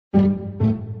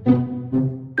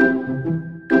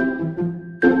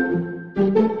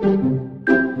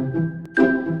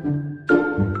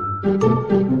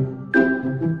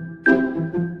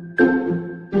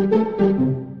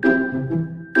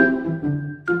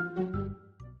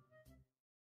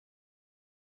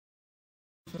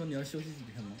你要休息几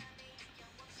天吗？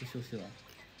不休息了。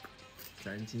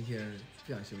咱今天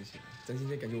不想休息了，咱今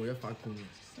天感觉我要发功了，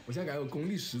我现在感觉我功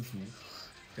力十足，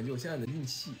感觉我现在的运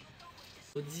气。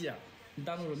我记啊，你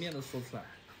当着我的面都说出来，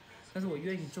但是我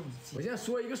愿意这么记。我现在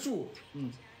说一个数，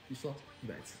你说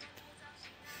100次。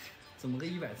怎么个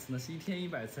100次呢？是1天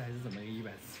100次还是怎么个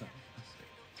100次？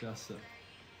主要是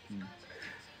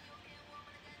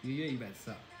，1个月100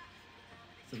次啊？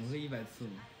怎么个100次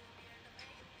呢？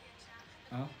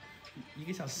啊，1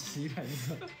个小时100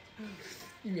次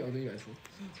，1秒钟100次。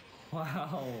哇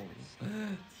哦！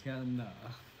天哪！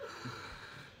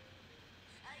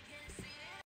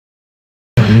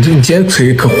你今天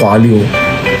腿可滑溜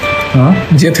啊！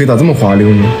你今天腿咋这么滑溜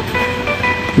呢？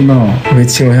真的哦？我可以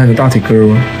亲吻一下你大腿根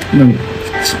吗？那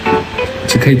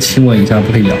只可以亲吻一下，不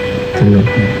可以咬。真的？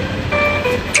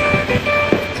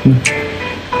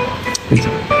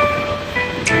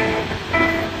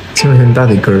亲吻一下你大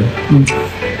腿根。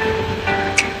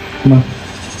吗？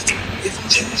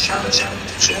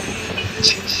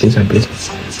别讲，别讲，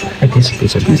哎，别讲，别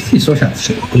讲，你自己说想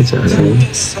吃，别讲，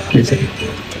别讲。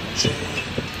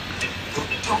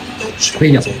可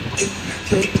以咬。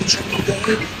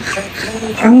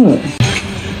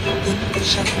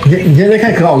你现在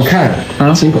看可好看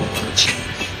啊！亲口。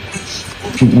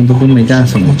我都没干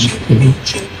什么。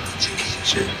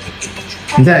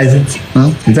你再来一次。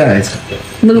你再来一次。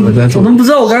那个我都不知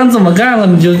道我刚刚怎么干了，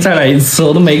你就再来一次，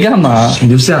我都没干嘛。你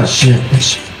就这样。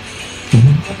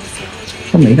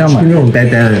我没干嘛。那种呆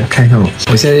呆的，看一看我。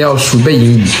我现在要熟背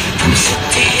英语。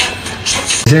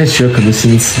我现在学了很多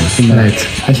新词。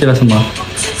还学了什么？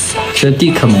学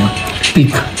dick 没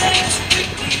 ？dick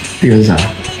是啥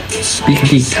 ？big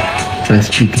dick。对，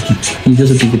是 big dick。你就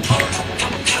是 big dick。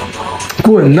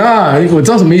滚呐！我知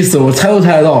道什么意思，我猜都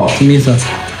猜得到。什么意思？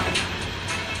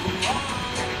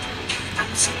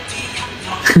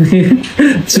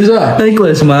是不是？那你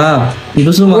滚什么？你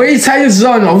不是吗？我一猜就知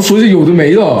道，你老是说些有的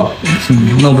没的。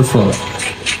那我不说了。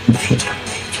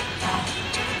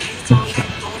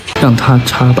让他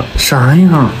插吧。啥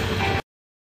呀？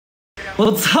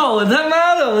我操！我他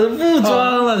妈的，我就不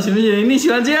装了，行不行？你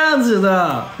喜欢这样子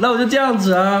的，那我就这样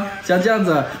子啊，像这样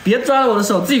子，别抓着我的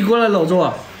手，自己过来搂着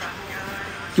我。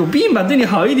有病吧？对你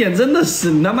好一点，真的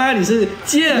是你他妈你是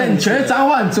贱！那你全是脏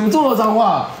话，你怎么这么多脏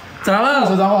话？咋了？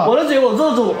说脏话！我的嘴我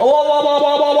做主，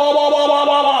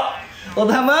我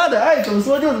他妈的爱怎么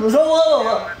说就怎么说，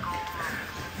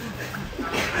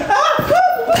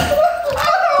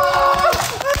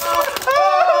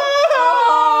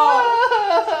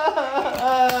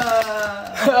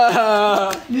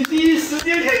你第一时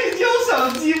间可以救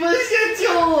手机，不是先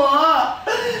救我。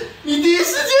你第一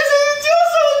时间先救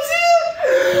手机，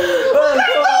我看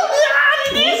到你啊！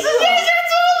你第一时间先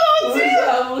救手机。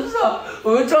不是，我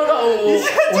们撞到我。你先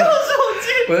救手机。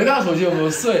我在看手机有没有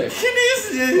碎。你第一时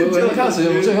间先救。我在看手机有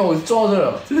没有碎，看我撞到这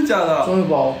了。真的假的？撞一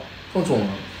包，撞肿了。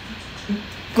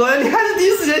滚！你还是第一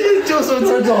时间先救手机。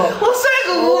我帅个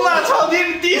五马朝天，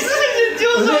你第一时间先救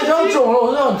手机。我这张肿了，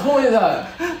我这很痛现在。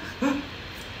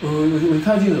我一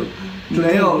看镜子，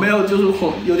没有，就是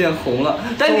红，有点红了。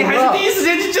但你还是第一时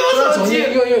间去救手机。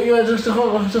因为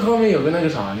这后面有个那个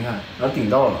啥，你看，然后顶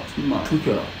到了，出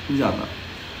血了。真假的？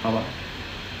好吧，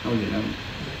那我原谅你。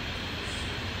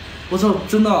我操，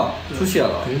真的出血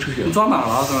了！肯定出血了。你撞哪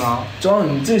了？刚刚？撞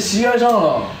你这膝盖上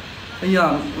了。哎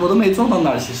呀，我都没撞到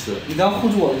哪儿，其实你刚刚护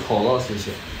住我的头了，其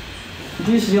实。你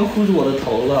第一时间护住我的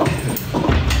头了。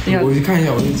哎呀，我去看一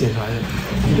下，我给你检查一下，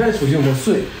你看手机有没有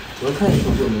碎？我要看你手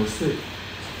机有没有碎。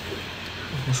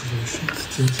我手机没碎，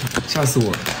真惨，吓死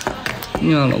我了。哎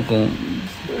呀，老公，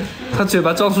他嘴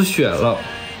巴撞出血了，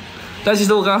但其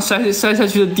实我刚刚摔下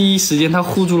去的第一时间，他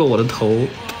护住了我的头，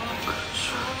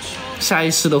下意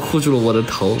识的护住了我的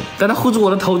头。但他护住我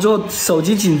的头之后，手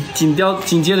机紧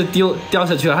接着掉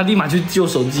下去了，他立马去救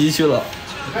手机去了。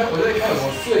我在看有没有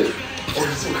碎，我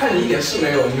看你一点事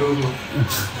没有，你有什么？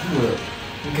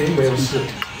你肯定没有事。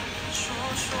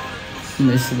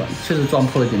没事吧？确实撞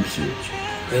破了点皮。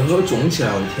有时候肿起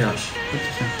来，我的天啊！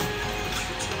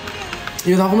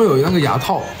因为它后面有那个牙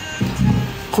套，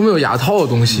后面有牙套的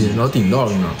东西，然后顶到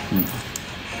了呢。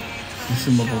没事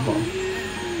吗，宝宝？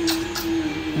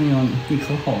哎呀，你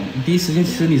可好了！你第一时间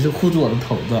其实你是护住我的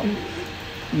头的。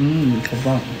你可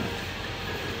棒了。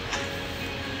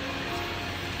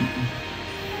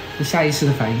这下意识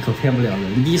的反应可骗不了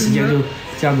人，你第一时间就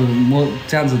这样子摸，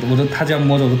这样子，他这样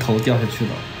摸着我的头掉下去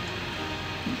了。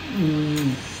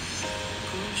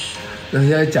那现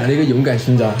在讲了一个勇敢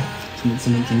勋章，怎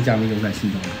么讲的勇敢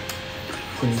勋章？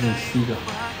这是一个，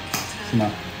是吗？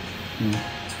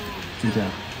就这样。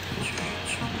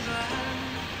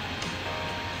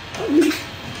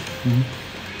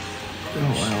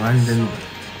我还是在弄，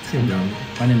先不要弄，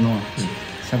晚点弄啊。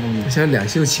下播。我现在两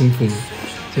袖清风，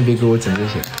先别给我整这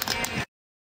些。